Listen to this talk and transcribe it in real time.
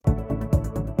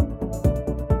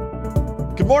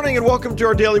Good morning and welcome to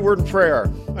our daily word and prayer.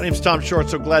 My name is Tom Short,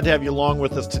 so glad to have you along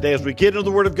with us today as we get into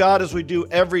the Word of God as we do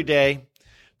every day,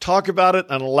 talk about it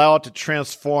and allow it to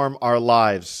transform our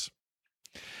lives.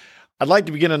 I'd like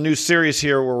to begin a new series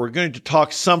here where we're going to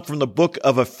talk some from the book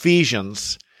of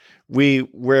Ephesians,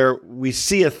 where we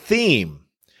see a theme,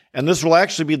 and this will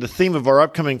actually be the theme of our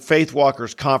upcoming Faith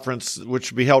Walkers Conference,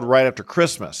 which will be held right after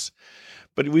Christmas.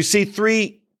 But we see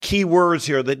three key words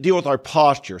here that deal with our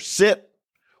posture: sit,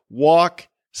 walk,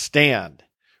 stand.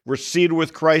 We're seated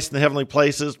with Christ in the heavenly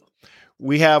places.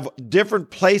 We have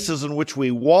different places in which we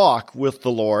walk with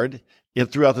the Lord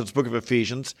throughout this book of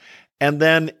Ephesians. And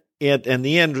then in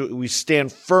the end, we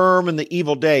stand firm in the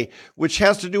evil day, which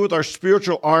has to do with our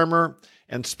spiritual armor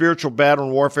and spiritual battle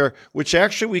and warfare, which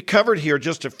actually we covered here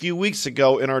just a few weeks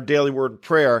ago in our daily word and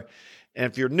prayer. And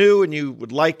if you're new and you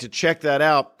would like to check that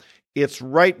out, it's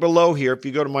right below here. If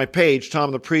you go to my page,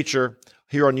 Tom the Preacher,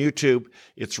 here on YouTube,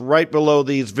 it's right below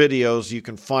these videos. You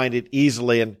can find it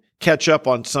easily and catch up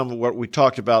on some of what we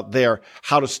talked about there,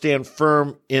 how to stand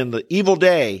firm in the evil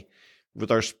day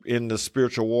in the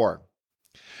spiritual war.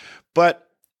 But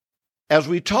as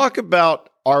we talk about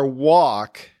our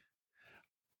walk,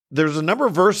 there's a number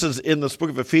of verses in this book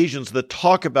of Ephesians that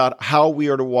talk about how we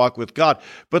are to walk with God.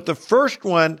 But the first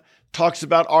one talks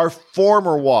about our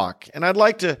former walk. And I'd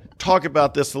like to talk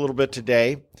about this a little bit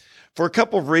today for a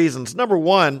couple of reasons. Number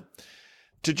one,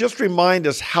 to just remind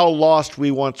us how lost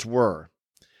we once were.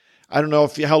 I don't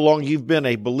know how long you've been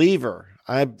a believer.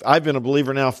 I've been a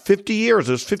believer now 50 years.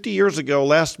 It was 50 years ago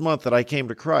last month that I came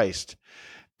to Christ.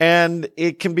 And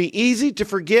it can be easy to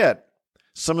forget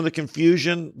some of the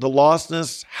confusion, the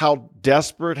lostness, how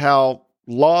desperate, how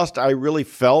lost I really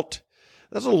felt.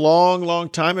 That's a long, long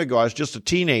time ago. I was just a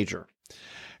teenager.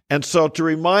 And so to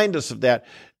remind us of that.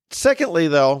 Secondly,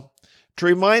 though, to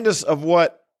remind us of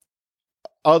what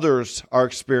others are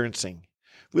experiencing.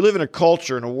 We live in a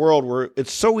culture, in a world where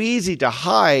it's so easy to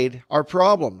hide our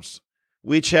problems.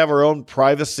 We each have our own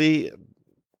privacy.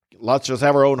 Lots of us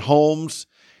have our own homes.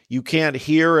 You can't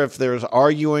hear if there's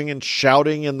arguing and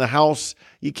shouting in the house.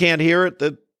 You can't hear it.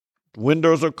 The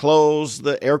windows are closed,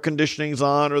 the air conditioning's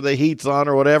on, or the heat's on,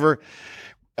 or whatever.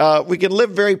 We can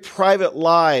live very private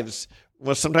lives.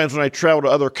 Well, sometimes when I travel to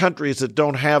other countries that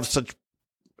don't have such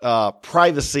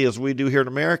privacy as we do here in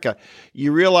America,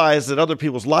 you realize that other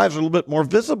people's lives are a little bit more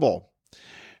visible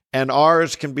and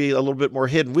ours can be a little bit more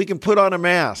hidden. We can put on a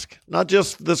mask, not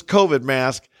just this COVID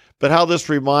mask, but how this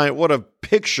what a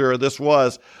picture this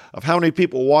was of how many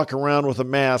people walk around with a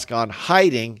mask on,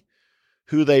 hiding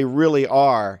who they really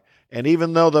are. And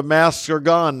even though the masks are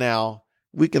gone now,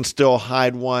 we can still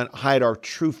hide our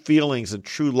true feelings and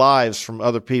true lives from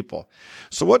other people.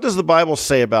 So what does the Bible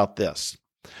say about this?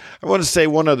 I want to say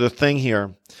one other thing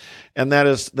here, and that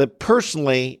is that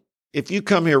personally, if you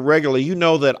come here regularly, you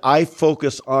know that I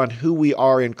focus on who we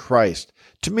are in Christ.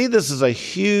 To me, this is a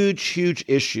huge, huge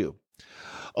issue.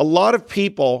 A lot of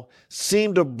people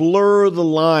seem to blur the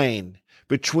line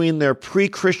between their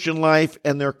pre-Christian life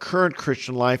and their current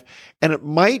Christian life, and it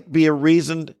might be a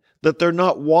reason that they're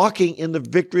not walking in the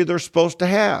victory they're supposed to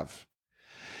have.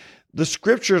 The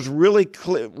scripture is really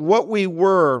clear. What we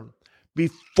were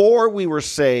before we were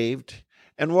saved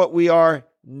and what we are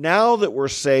now that we're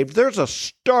saved, there's a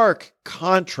stark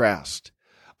contrast.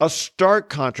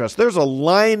 There's a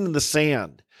line in the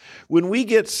sand. When we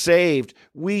get saved,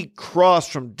 we cross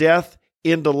from death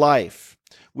into life.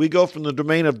 We go from the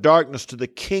domain of darkness to the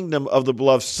kingdom of the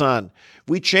beloved Son.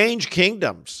 We change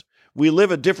kingdoms. We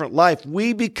live a different life.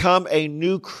 We become a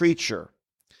new creature.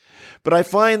 But I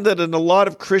find that in a lot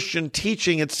of Christian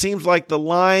teaching, it seems like the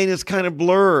line is kind of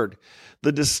blurred.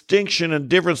 The distinction and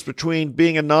difference between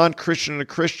being a non-Christian and a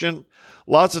Christian,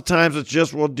 lots of times it's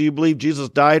just, well, do you believe Jesus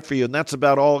died for you? And that's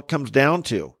about all it comes down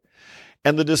to.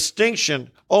 And the distinction,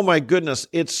 oh my goodness,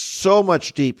 it's so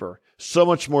much deeper, so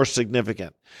much more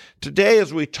significant. Today,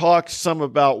 as we talk some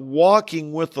about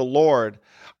walking with the Lord,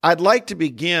 I'd like to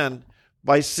begin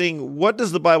by seeing what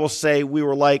does the Bible say we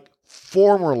were like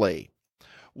formerly.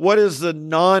 What is the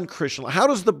non-Christian? How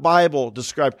does the Bible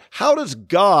describe? How does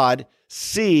God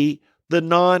see the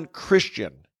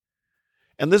non-Christian?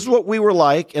 And this is what we were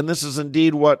like, and this is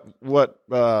indeed what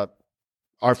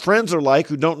our friends are like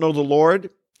who don't know the Lord.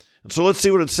 And so let's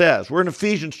see what it says. We're in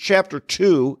Ephesians chapter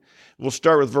 2. We'll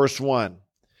start with verse 1.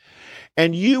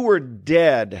 And you were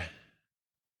dead.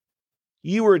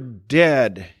 You were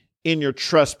dead in your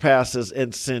trespasses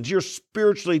and sins. You're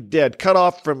spiritually dead, cut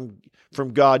off from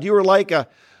God. You were like a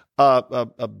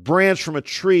branch from a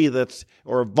tree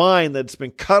or a vine that's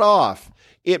been cut off.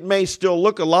 It may still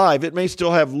look alive. It may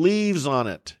still have leaves on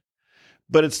it.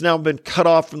 but it's now been cut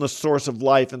off from the source of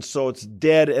life, and so it's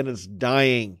dead and it's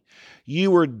dying. You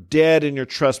were dead in your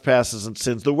trespasses and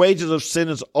sins. The wages of sin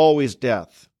is always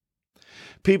death.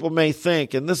 People may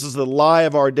think, and this is the lie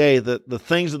of our day, that the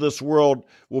things of this world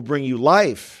will bring you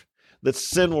life, that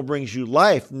sin will bring you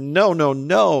life.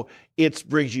 No. It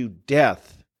brings you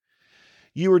death.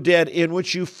 You were dead in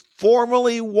which you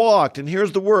formerly walked. And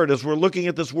here's the word, as we're looking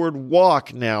at this word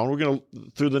walk now, and we're going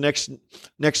to, through the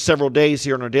next several days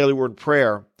here in our daily word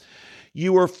prayer,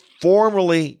 you were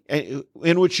formerly,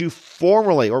 in which you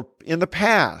formerly, or in the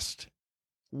past,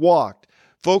 walked.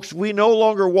 Folks, we no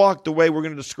longer walk the way we're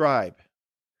going to describe.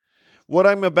 What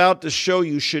I'm about to show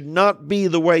you should not be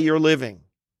the way you're living.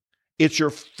 It's your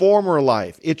former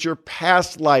life. It's your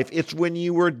past life. It's when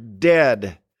you were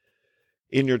dead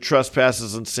in your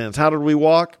trespasses and sins. How did we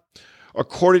walk?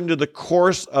 According to the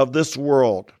course of this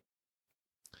world.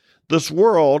 This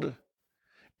world,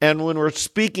 and when we're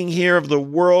speaking here of the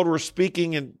world, we're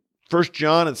speaking in 1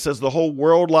 John, it says the whole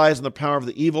world lies in the power of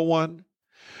the evil one.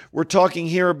 We're talking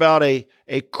here about a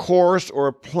course or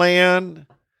a plan,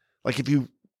 like if you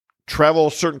travel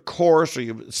a certain course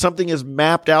or something is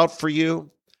mapped out for you.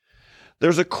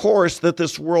 There's a course that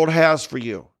this world has for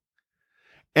you.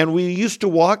 And we used to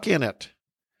walk in it.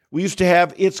 We used to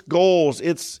have its goals,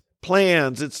 its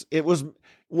plans. It was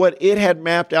what it had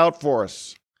mapped out for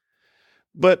us.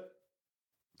 But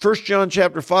 1 John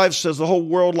chapter 5 says the whole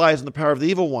world lies in the power of the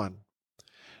evil one.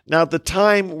 Now, at the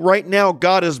time, right now,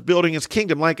 God is building his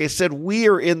kingdom. Like I said, we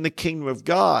are in the kingdom of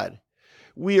God.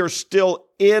 We are still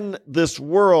in this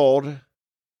world,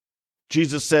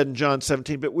 Jesus said in John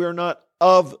 17, but we are not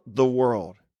of the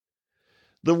world.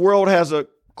 The world has a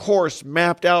course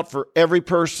mapped out for every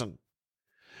person.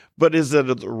 But is it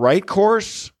the right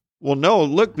course? Well, no,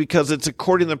 look, because it's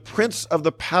according to the prince of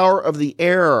the power of the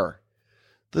air.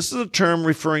 This is a term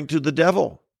referring to the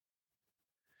devil.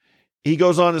 He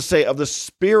goes on to say, of the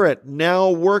spirit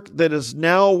that is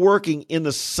now working in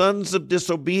the sons of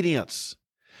disobedience.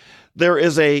 There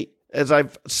is as I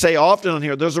say often on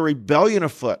here, there's a rebellion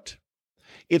afoot.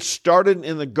 It started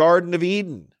in the Garden of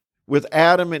Eden with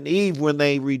Adam and Eve when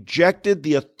they rejected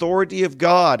the authority of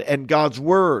God and God's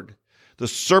word. The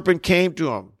serpent came to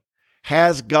him.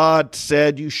 Has God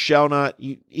said you shall not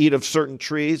eat of certain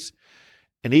trees?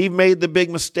 And Eve made the big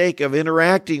mistake of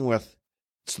interacting with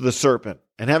the serpent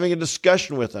and having a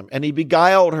discussion with him. And he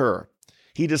beguiled her.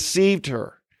 He deceived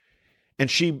her. And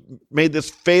she made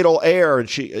this fatal error. And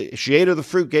she ate of the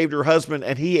fruit, gave to her husband,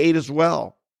 and he ate as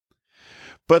well.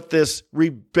 But this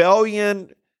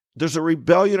rebellion, there's a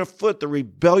rebellion afoot. The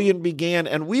rebellion began,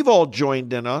 and we've all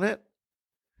joined in on it.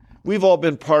 We've all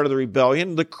been part of the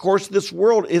rebellion. The course of this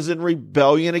world is in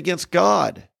rebellion against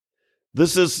God.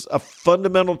 This is a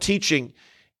fundamental teaching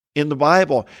in the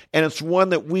Bible, and it's one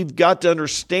that we've got to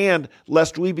understand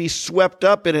lest we be swept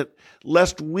up in it,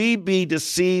 lest we be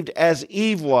deceived as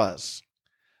Eve was.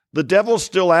 The devil's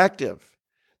still active.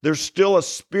 There's still a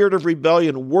spirit of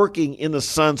rebellion working in the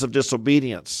sons of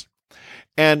disobedience.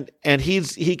 And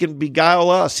he can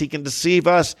beguile us. He can deceive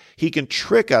us. He can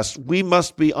trick us. We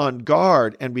must be on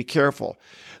guard and be careful.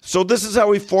 So this is how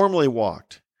we formerly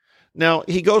walked. Now,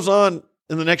 he goes on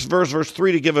in the next verse, verse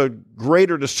 3, to give a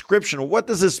greater description of what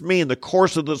does this mean, the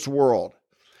course of this world,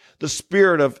 the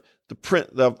spirit of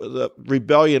the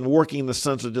rebellion working in the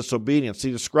sons of disobedience.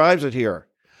 He describes it here.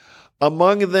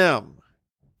 Among them,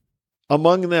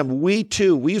 we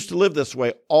too, we used to live this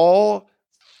way, all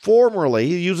formerly,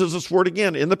 he uses this word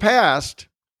again, in the past,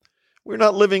 we're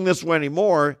not living this way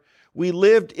anymore. We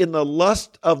lived in the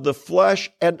lust of the flesh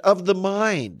and of the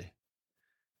mind,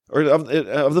 or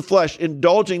of the flesh,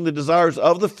 indulging the desires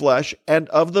of the flesh and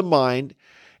of the mind,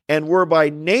 and were by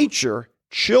nature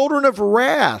children of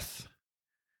wrath,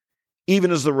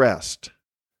 even as the rest.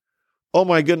 Oh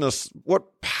my goodness,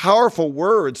 what powerful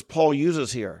words Paul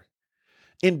uses here.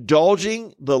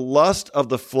 Indulging the lust of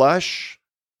the flesh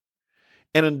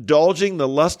and indulging the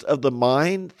lust of the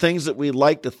mind, things that we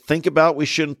like to think about, we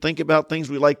shouldn't think about, things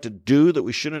we like to do that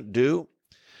we shouldn't do.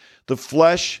 The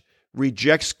flesh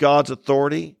rejects God's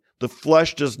authority. The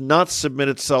flesh does not submit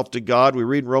itself to God. We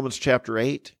read in Romans chapter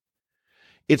 8.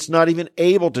 It's not even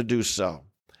able to do so.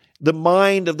 The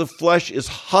mind of the flesh is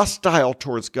hostile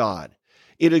towards God.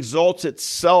 It exalts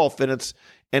itself and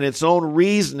its own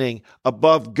reasoning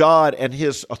above God and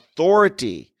his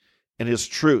authority and his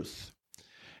truth.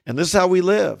 And this is how we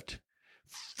lived.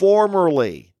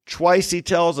 Formerly. Twice he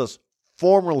tells us,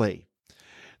 formerly.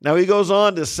 Now he goes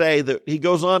on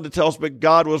to tell us, but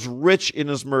God was rich in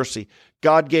his mercy.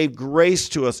 God gave grace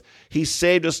to us. He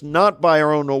saved us not by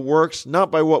our own works,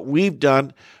 not by what we've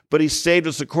done, but he saved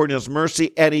us according to his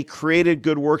mercy, and he created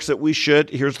good works that we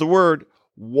should, here's the word,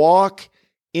 walk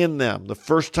in them. The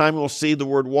first time we'll see the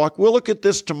word walk, we'll look at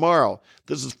this tomorrow.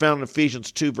 This is found in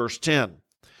Ephesians 2, verse 10.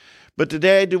 But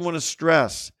today I do want to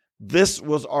stress, this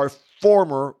was our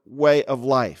former way of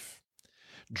life.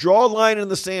 Draw a line in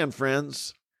the sand,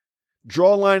 friends.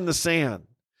 Draw a line in the sand.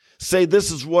 Say,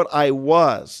 this is what I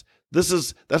was.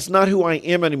 That's not who I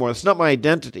am anymore. That's not my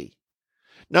identity.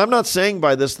 Now, I'm not saying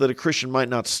by this that a Christian might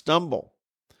not stumble.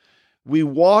 We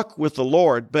walk with the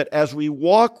Lord, but as we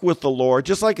walk with the Lord,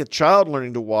 just like a child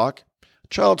learning to walk, a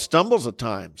child stumbles at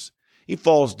times. He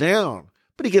falls down,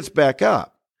 but he gets back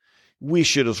up. We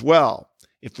should as well.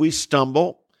 If we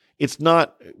stumble,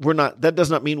 that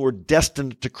does not mean we're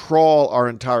destined to crawl our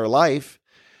entire life.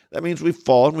 That means we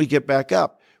fall and we get back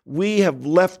up. We have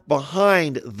left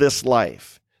behind this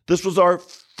life. This was our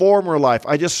former life.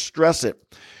 I just stress it.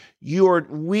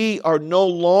 We are no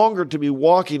longer to be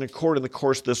walking according to the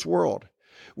course of this world.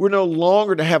 We're no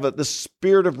longer to have this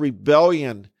spirit of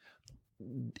rebellion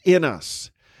in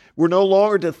us. We're no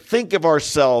longer to think of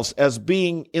ourselves as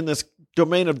being in this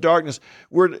domain of darkness.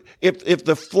 If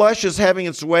the flesh is having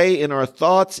its way in our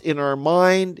thoughts, in our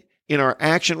mind, in our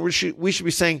action, we should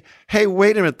be saying, hey,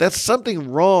 wait a minute, that's something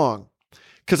wrong,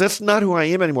 because that's not who I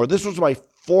am anymore. This was my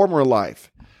former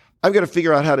life. I've got to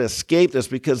figure out how to escape this,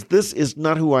 because this is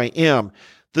not who I am.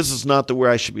 This is not the way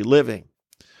I should be living.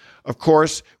 Of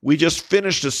course, we just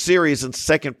finished a series in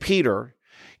 2 Peter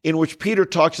in which Peter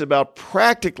talks about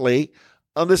practically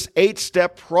on this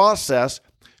 8-step process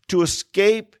to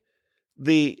escape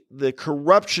the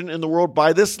corruption in the world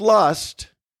by this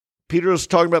lust. Peter is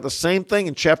talking about the same thing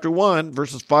in chapter 1,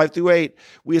 verses 5 through 8.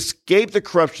 We escape the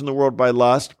corruption in the world by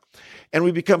lust, and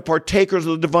we become partakers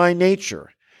of the divine nature.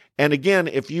 And again,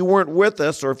 if you weren't with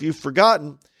us or if you've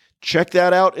forgotten, check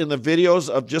that out in the videos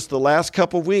of just the last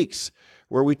couple of weeks,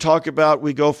 where we talk about,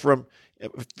 we go from,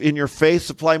 in your faith,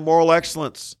 supply moral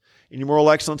excellence, in your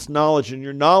moral excellence, knowledge, in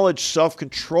your knowledge,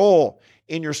 self-control,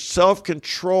 in your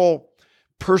self-control,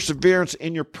 perseverance,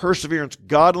 in your perseverance,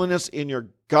 godliness, in your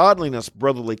godliness,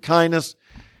 brotherly kindness,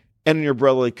 and in your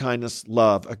brotherly kindness,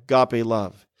 love, agape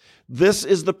love. This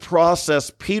is the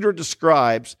process Peter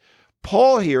describes.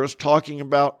 Paul here is talking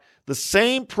about the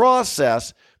same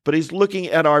process, but he's looking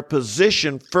at our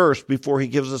position first before he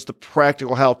gives us the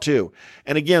practical how-to.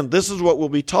 And again, this is what we'll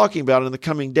be talking about in the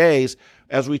coming days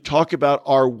as we talk about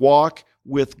our walk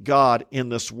with God in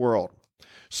this world.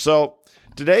 So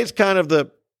today's kind of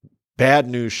the bad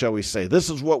news, shall we say. This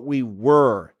is what we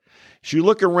were. As you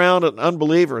look around at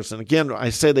unbelievers, and again, I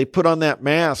say they put on that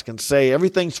mask and say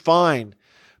everything's fine,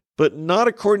 but not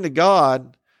according to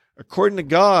God. According to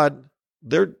God,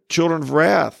 they're children of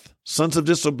wrath, sons of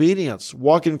disobedience,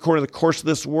 walking according to the course of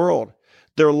this world.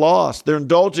 They're lost. They're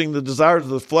indulging the desires of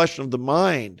the flesh and of the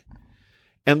mind.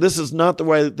 And this is not the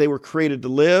way that they were created to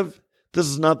live. This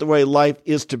is not the way life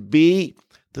is to be.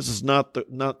 This is not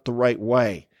the right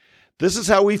way. This is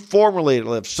how we formerly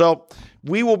lived. So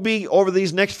we will be, over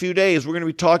these next few days, we're going to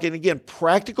be talking again,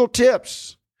 practical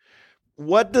tips.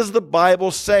 What does the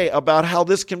Bible say about how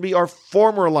this can be our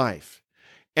former life?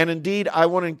 And indeed, I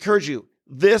want to encourage you,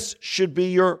 this should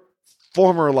be your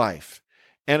former life.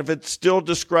 And if it's still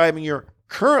describing your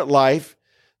current life,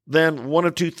 then one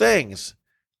of two things.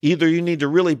 Either you need to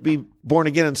really be born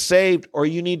again and saved, or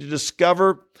you need to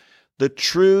discover the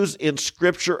truths in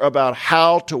Scripture about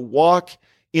how to walk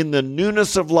in the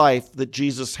newness of life that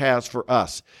Jesus has for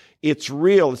us. It's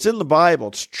real. It's in the Bible.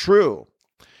 It's true.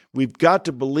 We've got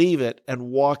to believe it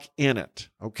and walk in it.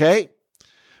 Okay?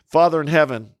 Father in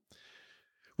heaven,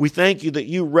 we thank you that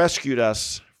you rescued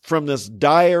us from this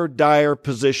dire, dire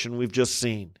position we've just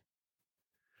seen.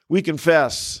 We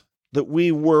confess that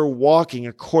we were walking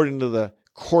according to the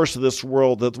course of this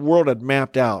world that the world had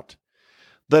mapped out,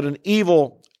 that an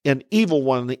evil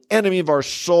one, the enemy of our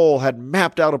soul, had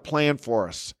mapped out a plan for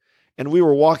us, and we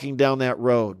were walking down that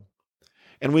road.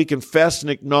 And we confess and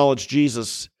acknowledge,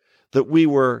 Jesus, that we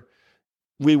were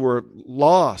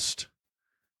lost.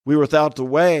 We were without the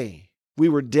way. We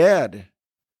were dead.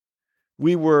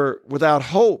 We were without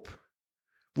hope.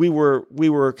 We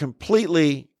were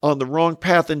completely on the wrong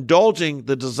path, indulging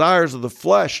the desires of the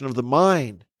flesh and of the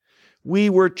mind.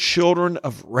 We were children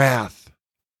of wrath.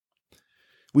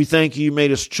 We thank you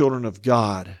made us children of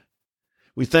God.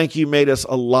 We thank you made us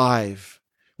alive.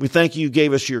 We thank you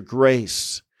gave us your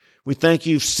grace. We thank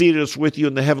you've seated us with you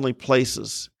in the heavenly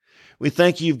places. We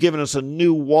thank you've given us a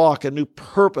new walk, a new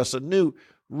purpose, a new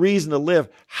reason to live.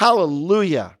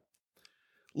 Hallelujah.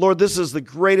 Lord, this is the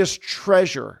greatest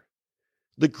treasure.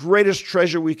 The greatest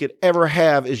treasure we could ever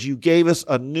have is you gave us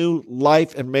a new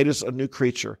life and made us a new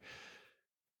creature.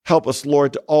 Help us,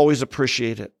 Lord, to always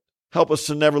appreciate it. Help us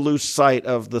to never lose sight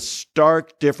of the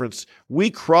stark difference. We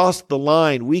crossed the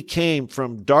line. We came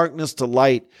from darkness to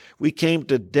light. We came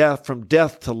to death, from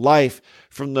death to life,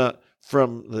 from the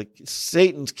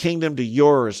Satan's kingdom to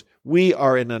yours. We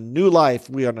are in a new life.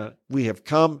 We have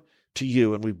come to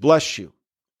you, and we bless you.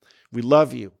 We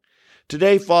love you.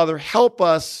 Today, Father, help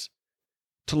us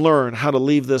to learn how to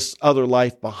leave this other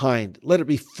life behind. Let it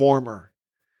be former.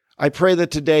 I pray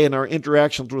that today in our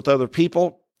interactions with other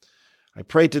people, I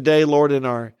pray today, Lord, in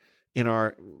our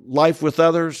life with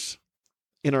others,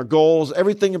 in our goals,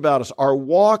 everything about us, our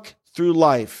walk through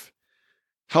life,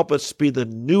 help us be the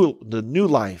new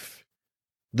life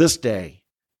this day.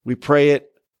 We pray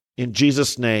it in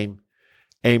Jesus' name.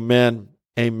 Amen,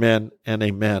 amen, and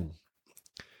amen.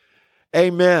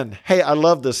 Amen. Hey, I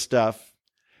love this stuff.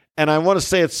 And I want to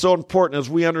say it's so important as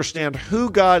we understand who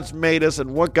God's made us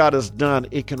and what God has done,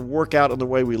 it can work out in the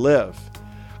way we live.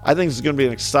 I think this is going to be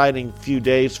an exciting few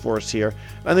days for us here.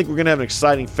 I think we're going to have an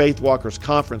exciting Faith Walkers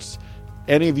Conference.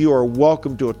 Any of you are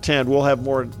welcome to attend. We'll have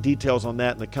more details on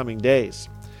that in the coming days.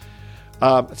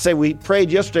 We prayed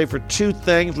yesterday for two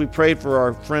things. We prayed for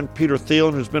our friend Peter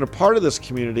Thielen, who's been a part of this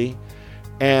community.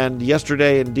 And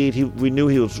yesterday, indeed, we knew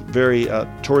he was very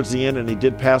towards the end, and he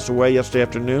did pass away yesterday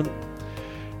afternoon.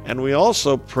 And we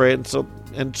also prayed,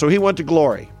 and so he went to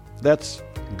glory. That's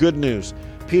good news.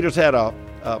 Peter's had a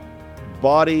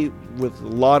body with a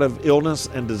lot of illness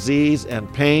and disease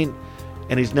and pain,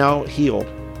 and he's now healed.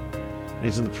 And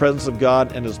he's in the presence of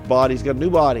God, and his body's got a new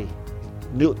body,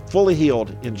 fully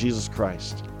healed in Jesus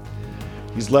Christ.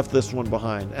 He's left this one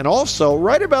behind. And also,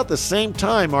 right about the same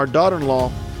time, our daughter-in-law,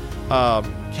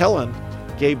 Helen,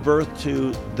 gave birth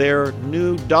to their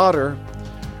new daughter,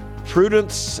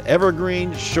 Prudence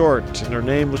Evergreen Short, and her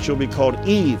name she'll be called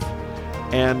Eve.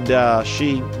 And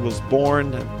she was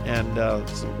born, and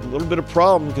it's a little bit of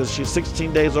problem because she's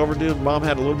 16 days overdue. Mom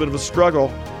had a little bit of a struggle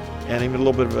and even a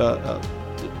little bit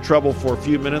of trouble for a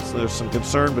few minutes. There's some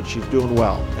concern, but she's doing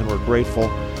well, and we're grateful.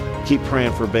 Keep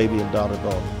praying for baby and daughter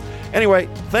both. Anyway,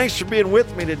 thanks for being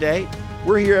with me today.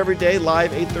 We're here every day,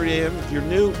 live, 8:30 a.m. If you're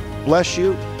new, bless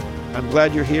you. I'm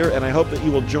glad you're here, and I hope that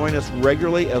you will join us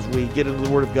regularly as we get into the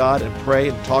Word of God and pray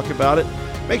and talk about it.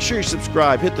 Make sure you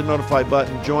subscribe, hit the notify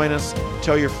button, join us,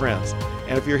 tell your friends.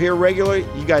 And if you're here regularly,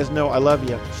 you guys know I love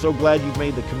you. So glad you've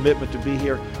made the commitment to be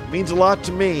here. It means a lot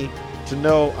to me to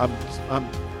know I'm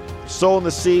sowing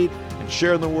the seed and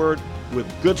sharing the Word with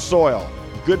good soil,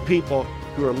 good people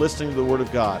who are listening to the Word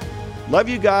of God. Love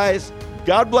you guys.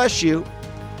 God bless you.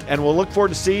 And we'll look forward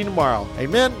to seeing you tomorrow.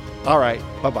 Amen. All right.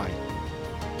 Bye-bye.